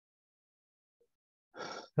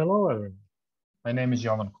Hello everyone. My name is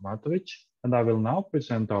Jovan Komatovic, and I will now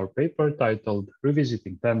present our paper titled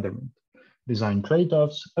Revisiting Tendermint, Design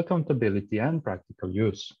Trade-offs, Accountability and Practical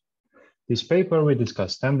Use. This paper we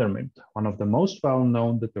discuss Tendermint, one of the most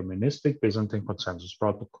well-known deterministic Byzantine consensus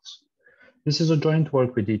protocols. This is a joint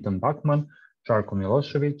work with Buchman, Zarko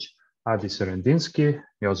Milosevic, Adi Seredinschi,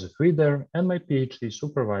 Josef Widder, and my PhD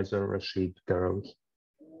supervisor Rachid Guerraoui.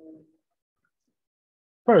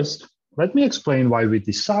 First, let me explain why we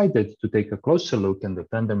decided to take a closer look at the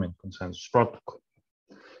Tendermint consensus protocol.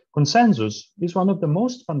 Consensus is one of the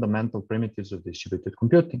most fundamental primitives of distributed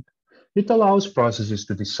computing. It allows processes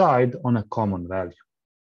to decide on a common value.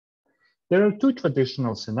 There are two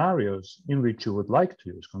traditional scenarios in which you would like to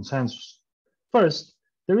use consensus. First,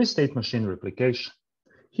 there is state machine replication.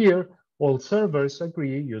 Here, all servers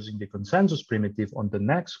agree using the consensus primitive on the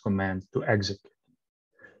next command to execute.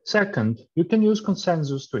 Second, you can use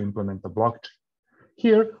consensus to implement a blockchain.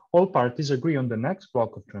 Here, all parties agree on the next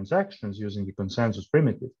block of transactions using the consensus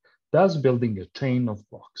primitive, thus building a chain of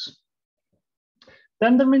blocks.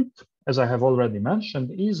 Tendermint, as I have already mentioned,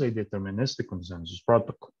 is a deterministic consensus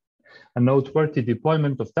protocol. A noteworthy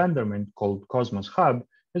deployment of Tendermint called Cosmos Hub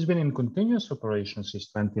has been in continuous operation since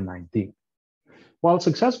 2019. While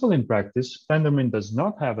successful in practice, Tendermint does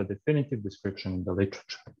not have a definitive description in the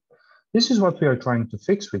literature. This is what we are trying to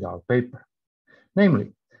fix with our paper.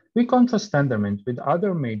 Namely, we contrast Tendermint with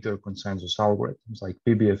other major consensus algorithms like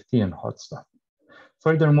PBFT and Hotstuff.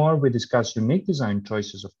 Furthermore, we discuss unique design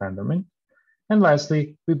choices of Tendermint. And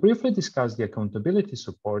lastly, we briefly discuss the accountability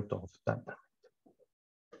support of Tendermint.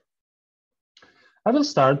 I will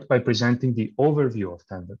start by presenting the overview of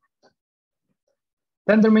Tendermint.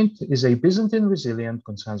 Tendermint is a Byzantine resilient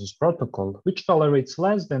consensus protocol which tolerates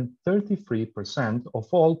less than 33% of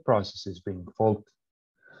all processes being faulty.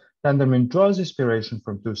 Tendermint draws inspiration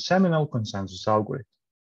from two seminal consensus algorithms.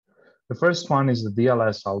 The first one is the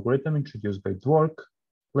DLS algorithm introduced by Dwork,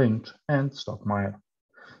 Lynch, and Stockmeyer.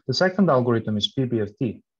 The second algorithm is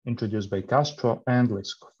PBFT, introduced by Castro and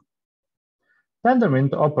Liskov.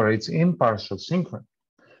 Tendermint operates in partial synchrony.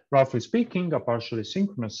 Roughly speaking, a partially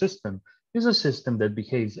synchronous system is a system that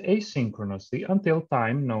behaves asynchronously until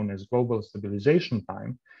time known as global stabilization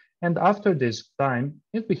time, and after this time,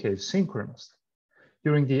 it behaves synchronously.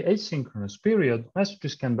 During the asynchronous period,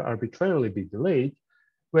 messages can arbitrarily be delayed,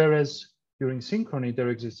 whereas during synchrony, there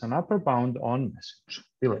exists an upper bound on message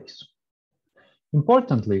delays.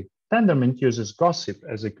 Importantly, Tendermint uses gossip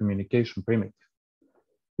as a communication primitive.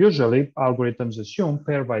 Usually, algorithms assume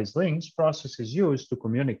pairwise links processes use to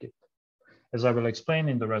communicate. As I will explain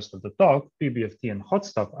in the rest of the talk, PBFT and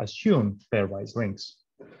Hotstuff assume pairwise links.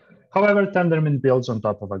 However, Tendermint builds on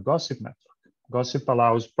top of a gossip network. Gossip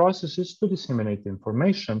allows processes to disseminate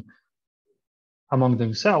information among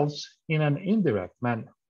themselves in an indirect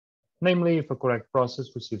manner. Namely, if a correct process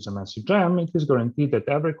receives a message M, it is guaranteed that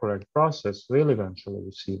every correct process will eventually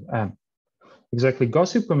receive M. Exactly,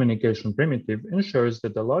 gossip communication primitive ensures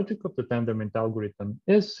that the logic of the Tendermint algorithm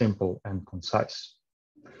is simple and concise.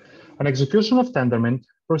 An execution of Tendermint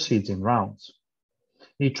proceeds in rounds.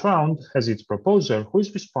 Each round has its proposer who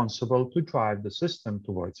is responsible to drive the system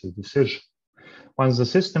towards a decision. Once the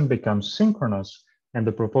system becomes synchronous and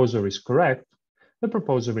the proposer is correct, the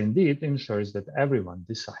proposer indeed ensures that everyone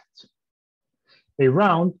decides. A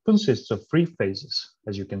round consists of three phases,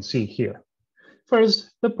 as you can see here. First,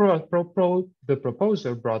 the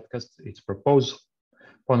proposer broadcasts its proposal.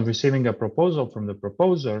 Upon receiving a proposal from the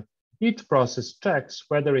proposer, each process checks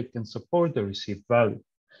whether it can support the received value.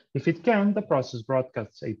 If it can, the process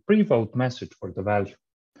broadcasts a pre-vote message for the value.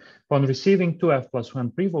 Upon receiving two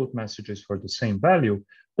F+1 pre-vote messages for the same value,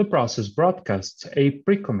 the process broadcasts a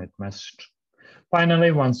pre-commit message.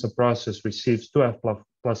 Finally, once the process receives two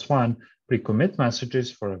F+1 pre-commit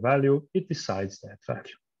messages for a value, it decides that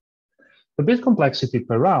value. The bit complexity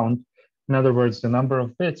per round, in other words, the number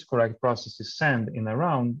of bits correct processes send in a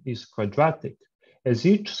round, is quadratic, as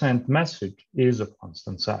each sent message is of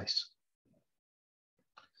constant size.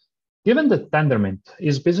 Given that Tendermint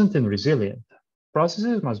is Byzantine resilient,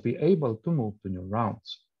 processes must be able to move to new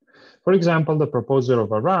rounds. For example, the proposer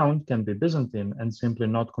of a round can be Byzantine and simply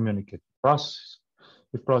not communicate with processes.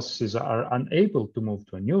 If processes are unable to move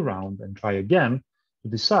to a new round and try again to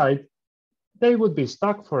decide, they would be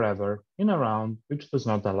stuck forever in a round which does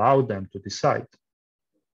not allow them to decide.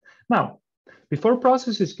 Now, before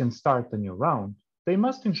processes can start a new round, they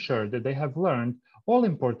must ensure that they have learned all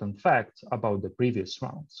important facts about the previous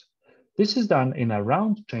rounds. This is done in a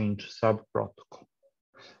round change sub-protocol.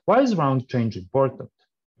 Why is round change important?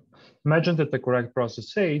 Imagine that the correct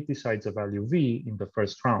process A decides a value V in the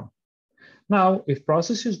first round. Now, if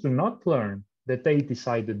processes do not learn that A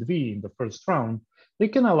decided V in the first round, they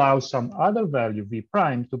can allow some other value V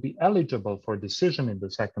prime to be eligible for decision in the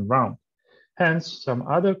second round. Hence, some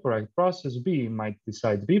other correct process B might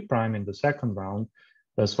decide V prime in the second round,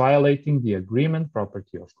 thus violating the agreement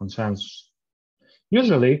property of consensus.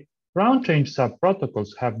 Usually, round change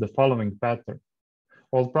subprotocols have the following pattern.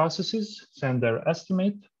 All processes send their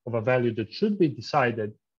estimate of a value that should be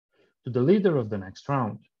decided to the leader of the next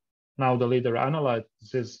round. Now the leader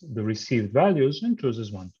analyzes the received values and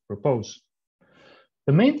chooses one to propose.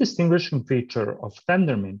 The main distinguishing feature of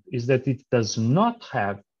Tendermint is that it does not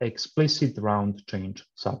have explicit round change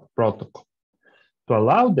subprotocol. To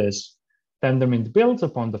allow this, Tendermint builds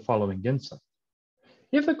upon the following insight.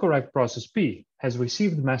 If a correct process P has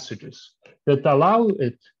received messages that allow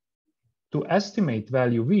it to estimate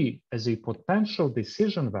value V as a potential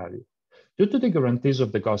decision value, due to the guarantees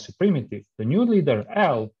of the Gaussian primitive, the new leader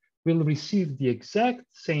L will receive the exact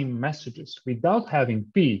same messages without having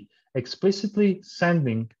P explicitly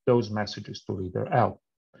sending those messages to leader L.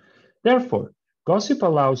 Therefore, Gossip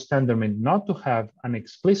allows Tendermint not to have an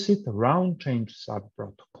explicit round change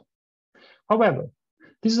subprotocol. However,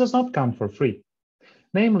 this does not come for free.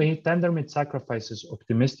 Namely, Tendermint sacrifices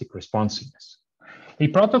optimistic responsiveness. A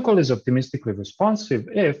protocol is optimistically responsive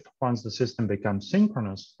if, once the system becomes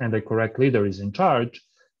synchronous and the correct leader is in charge,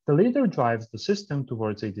 the leader drives the system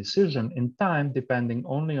towards a decision in time depending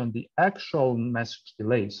only on the actual message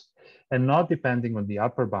delays and not depending on the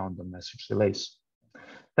upper bound on message delays.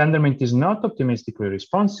 Tendermint is not optimistically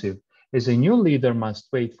responsive as a new leader must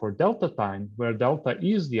wait for delta time, where delta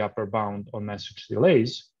is the upper bound on message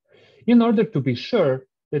delays, in order to be sure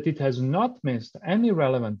that it has not missed any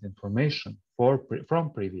relevant information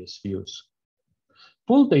from previous views.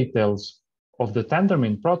 Full details of the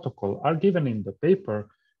Tendermint protocol are given in the paper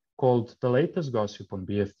called The Latest Gossip on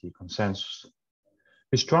BFT Consensus.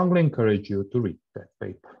 We strongly encourage you to read that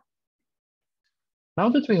paper. Now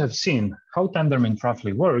that we have seen how Tendermint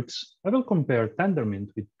roughly works, I will compare Tendermint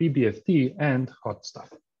with PBFT and hot stuff.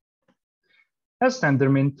 As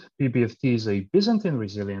Tendermint, PBFT is a Byzantine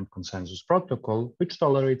resilient consensus protocol which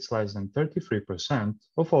tolerates less than 33%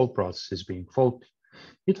 of all processes being faulty.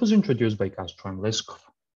 It was introduced by Castro and Liskov.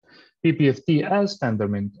 PBFT as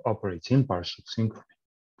Tendermint operates in partial synchrony.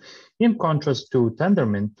 In contrast to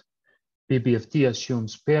Tendermint, PBFT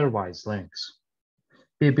assumes pairwise links.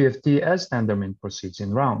 PBFT as Tendermint proceeds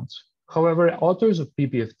in rounds. However, authors of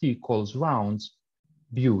PBFT calls rounds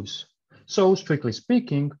views. So, strictly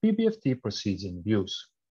speaking, PBFT proceeds in views.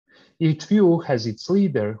 Each view has its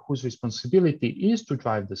leader whose responsibility is to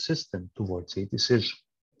drive the system towards a decision.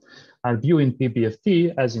 Our view in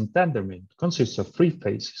PBFT, as in Tendermint, consists of 3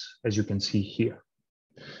 phases, as you can see here.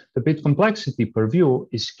 The bit complexity per view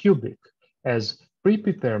is cubic, as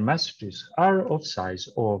pre-prepared messages are of size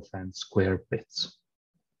of n square bits.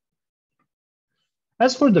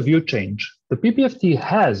 As for the view change, the PBFT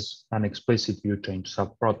has an explicit view change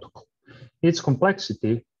subprotocol. Its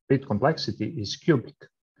bit complexity is cubic.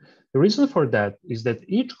 The reason for that is that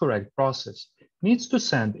each correct process needs to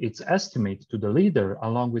send its estimate to the leader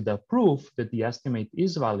along with a proof that the estimate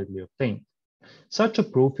is validly obtained. Such a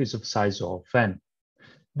proof is of size of n.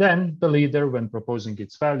 Then, the leader, when proposing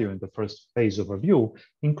its value in the first phase of a view,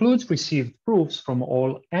 includes received proofs from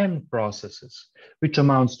all n processes, which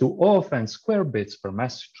amounts to O of n square bits per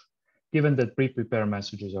message. Given that pre-prepared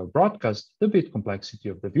messages are broadcast, the bit complexity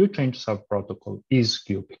of the view change subprotocol is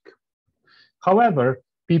cubic. However,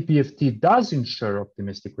 PBFT does ensure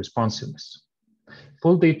optimistic responsiveness.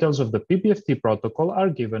 Full details of the PBFT protocol are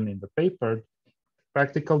given in the paper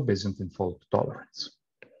Practical Byzantine Fault Tolerance.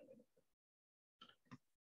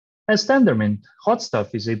 As Tendermint, hot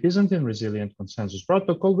stuff is a Byzantine resilient consensus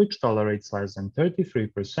protocol which tolerates less than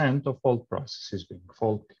 33% of all processes being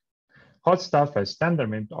faulty. Hot stuff as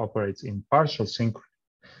Tendermint operates in partial synchrony.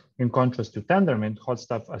 In contrast to Tendermint, hot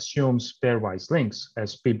stuff assumes pairwise links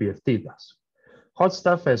as PBFT does. Hot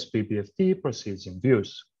stuff as PBFT proceeds in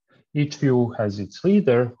views. Each view has its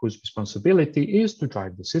leader whose responsibility is to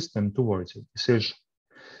drive the system towards a decision.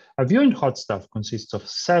 A view in hot stuff consists of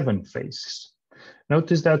 7 phases.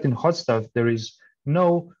 Notice that in hot stuff, there is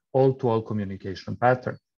no all-to-all communication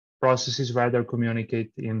pattern. Processes rather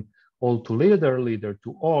communicate in all-to-leader,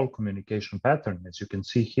 leader-to-all communication pattern, as you can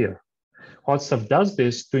see here. Hot stuff does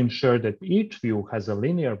this to ensure that each view has a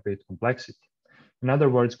linear bit complexity. In other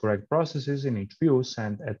words, correct processes in each view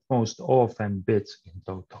send at most O of n bits in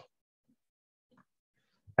total.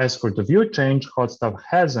 As for the view change, hot stuff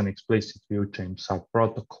has an explicit view change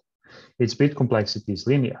subprotocol. Its bit complexity is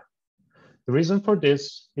linear. The reason for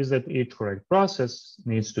this is that each correct process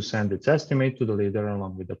needs to send its estimate to the leader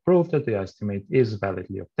along with the proof that the estimate is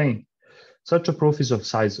validly obtained. Such a proof is of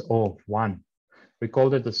size O of 1. Recall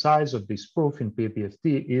that the size of this proof in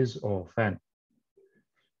PBFT is O of n.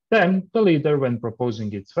 Then the leader, when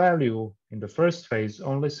proposing its value in the first phase,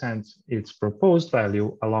 only sends its proposed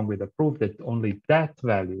value along with a proof that only that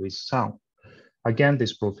value is sound. Again,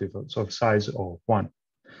 this proof is of size O of 1.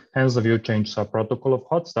 Hence, the view change subprotocol of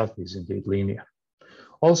hot stuff is indeed linear.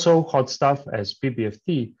 Also, hot stuff as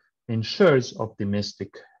PBFT ensures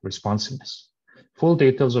optimistic responsiveness. Full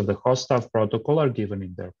details of the hot stuff protocol are given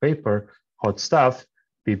in their paper, Hot Stuff,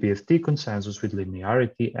 PBFT Consensus with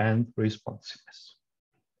Linearity and Responsiveness.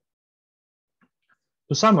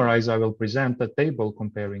 To summarize, I will present a table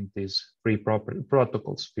comparing these three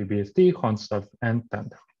protocols, PBFT, hot stuff, and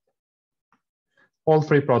Tendermint. All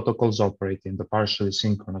three protocols operate in the partially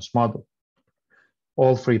synchronous model.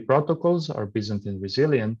 All three protocols are Byzantine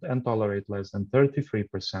resilient and tolerate less than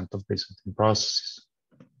 33% of Byzantine processes.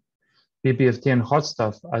 PBFT and hot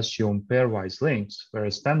stuff assume pairwise links,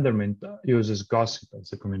 whereas Tendermint uses gossip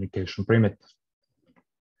as a communication primitive.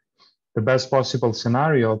 The best possible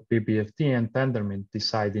scenario, PBFT and Tendermint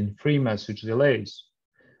decide in 3 message delays.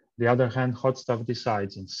 On the other hand, hot stuff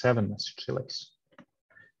decides in 7 message delays.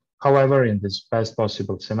 However, in this best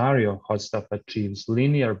possible scenario, hot stuff achieves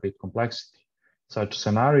linear bit complexity. Such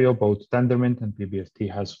scenario, both Tendermint and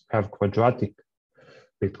PBFT have quadratic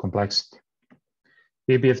bit complexity.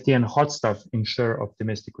 PBFT and hot stuff ensure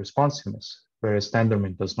optimistic responsiveness, whereas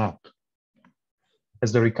Tendermint does not.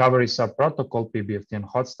 As the recovery subprotocol, PBFT and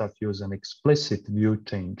hot stuff use an explicit view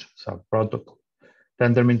change subprotocol.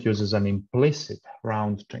 Tendermint uses an implicit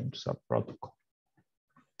round change subprotocol.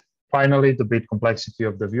 Finally, the bit complexity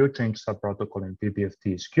of the view change subprotocol in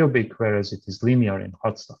PBFT is cubic, whereas it is linear in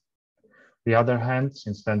hot stuff. On the other hand,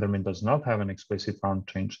 since Tendermint does not have an explicit round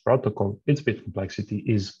change protocol, its bit complexity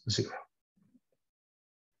is 0.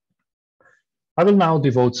 I will now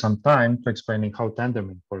devote some time to explaining how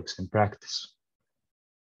Tendermint works in practice.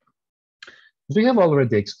 As we have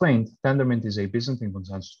already explained, Tendermint is a Byzantine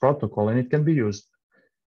consensus protocol and it can be used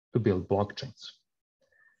to build blockchains.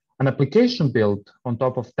 An application built on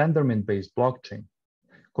top of Tendermint-based blockchain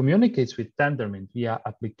communicates with Tendermint via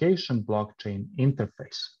Application Blockchain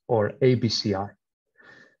Interface, or ABCI.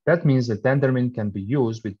 That means that Tendermint can be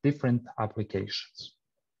used with different applications.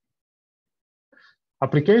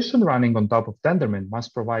 Application running on top of Tendermint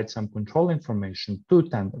must provide some control information to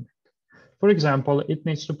Tendermint. For example, it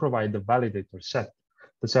needs to provide the validator set,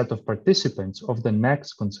 the set of participants of the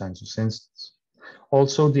next consensus instance.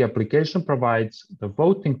 Also, the application provides the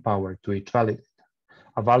voting power to each validator.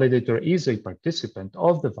 A validator is a participant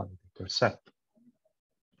of the validator set.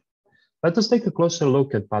 Let us take a closer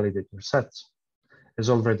look at validator sets. As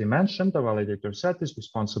already mentioned, the validator set is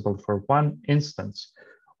responsible for one instance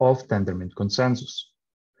of Tendermint consensus.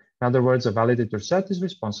 In other words, a validator set is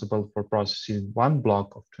responsible for processing one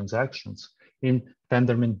block of transactions in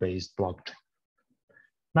Tendermint-based blockchain.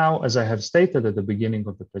 Now, as I have stated at the beginning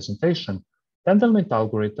of the presentation, Tendermint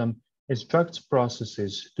algorithm instructs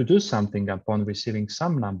processes to do something upon receiving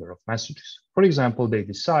some number of messages. For example, they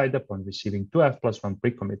decide upon receiving 2f+1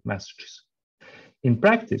 pre-commit messages. In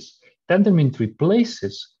practice, Tendermint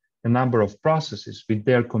replaces the number of processes with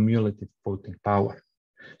their cumulative voting power.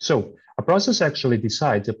 So a process actually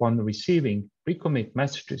decides upon receiving pre-commit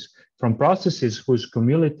messages from processes whose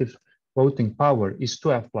cumulative voting power is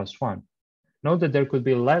 2f+1. Note that there could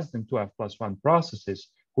be less than 2f+1 processes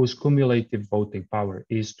whose cumulative voting power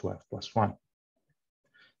is 2f+1.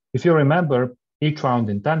 If you remember, each round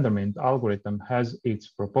in Tendermint algorithm has its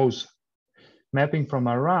proposer. Mapping from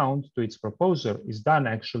a round to its proposer is done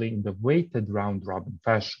actually in the weighted round-robin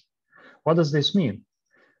fashion. What does this mean?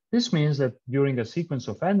 This means that during a sequence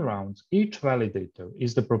of n rounds, each validator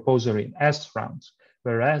is the proposer in s rounds,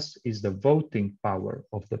 where s is the voting power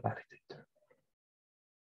of the validator.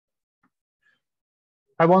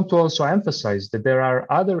 I want to also emphasize that there are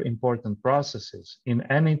other important processes in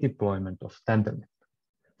any deployment of Tendermint.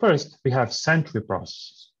 First, we have sentry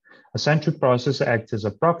processes. A sentry process acts as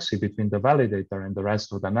a proxy between the validator and the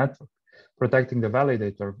rest of the network, protecting the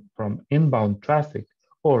validator from inbound traffic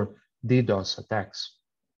or DDoS attacks.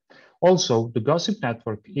 Also, the gossip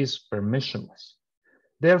network is permissionless.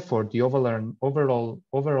 Therefore, the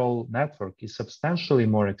overall network is substantially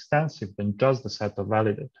more extensive than just the set of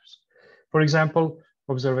validators. For example,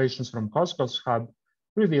 observations from Cosmos Hub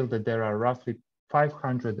reveal that there are roughly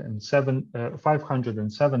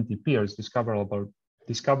 570 peers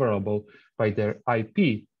discoverable by their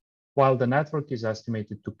IP, while the network is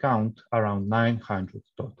estimated to count around 900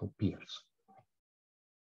 total peers.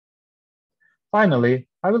 Finally,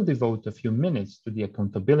 I will devote a few minutes to the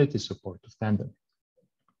accountability support of Tendermint.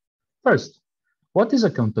 First, What is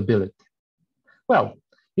accountability? Well,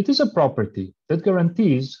 it is a property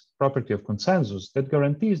of consensus that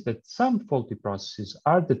guarantees that some faulty processes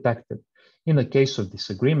are detected in a case of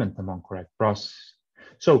disagreement among correct processes.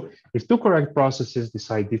 So if two correct processes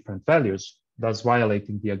decide different values, thus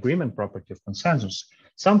violating the agreement property of consensus,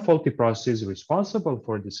 some faulty processes responsible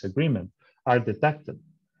for disagreement are detected,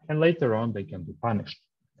 and later on they can be punished.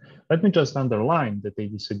 Let me just underline that a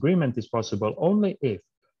disagreement is possible only if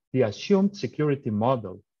the assumed security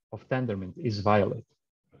model of Tendermint is violated.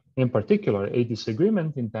 In particular, a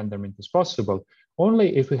disagreement in Tendermint is possible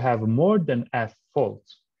only if we have more than F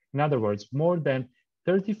faults. In other words, more than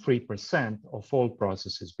 33% of all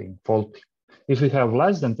processes being faulty. If we have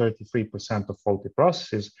less than 33% of faulty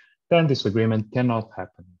processes, then disagreement cannot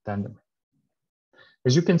happen in Tendermint.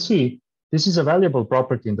 As you can see, this is a valuable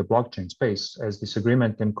property in the blockchain space, as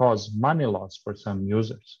disagreement can cause money loss for some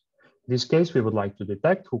users. In this case, we would like to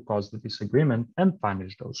detect who caused the disagreement and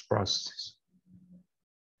punish those processes.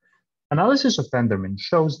 Analysis of Tendermint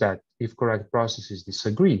shows that if correct processes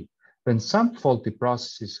disagree, then some faulty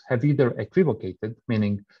processes have either equivocated,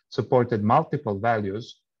 meaning supported multiple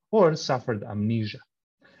values, or suffered amnesia.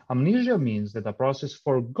 Amnesia means that a process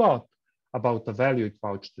forgot about the value it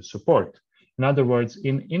vouched to support. In other words,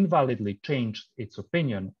 it invalidly changed its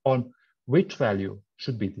opinion on which value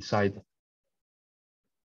should be decided.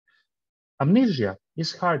 Amnesia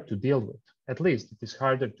is hard to deal with. At least it is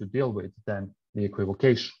harder to deal with than the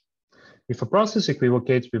equivocation. If a process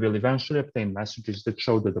equivocates, we will eventually obtain messages that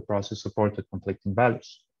show that the process supported conflicting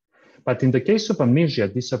values. But in the case of amnesia,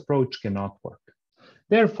 this approach cannot work.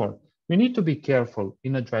 Therefore, we need to be careful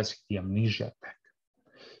in addressing the amnesia attack.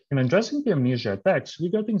 In addressing the amnesia attacks, we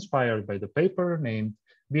got inspired by the paper named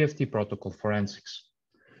BFT Protocol Forensics.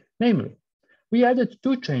 Namely, we added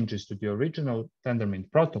two changes to the original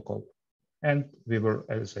Tendermint protocol, and we were,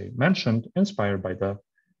 as I mentioned, inspired by the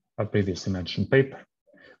previously mentioned paper.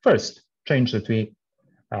 First change that we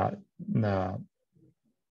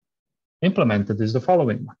implemented is the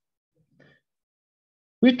following one.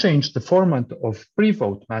 We changed the format of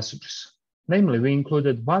pre-vote messages. Namely, we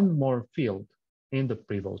included one more field in the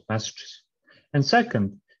pre-vote messages. And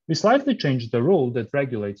second, we slightly changed the rule that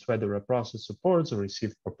regulates whether a process supports or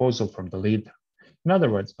receives proposal from the leader. In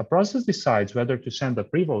other words, a process decides whether to send a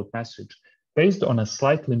pre-vote message based on a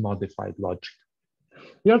slightly modified logic.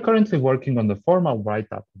 We are currently working on the formal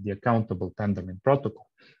write-up of the accountable Tendermint protocol,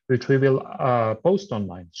 which we will post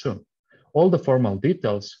online soon. All the formal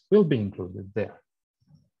details will be included there.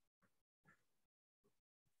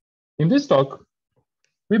 In this talk,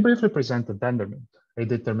 we briefly presented Tendermint, a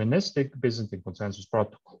deterministic Byzantine consensus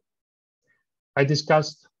protocol. I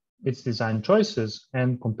discussed its design choices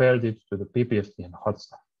and compared it to the PBFT and hot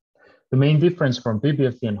stuff. The main difference from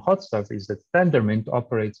PBFT and hot stuff is that Tendermint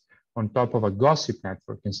operates on top of a gossip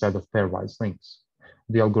network instead of pairwise links.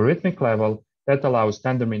 The algorithmic level that allows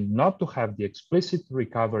Tendermint not to have the explicit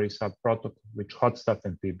recovery subprotocol which hot stuff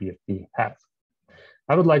and PBFT have.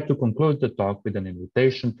 I would like to conclude the talk with an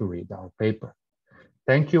invitation to read our paper.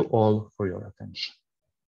 Thank you all for your attention.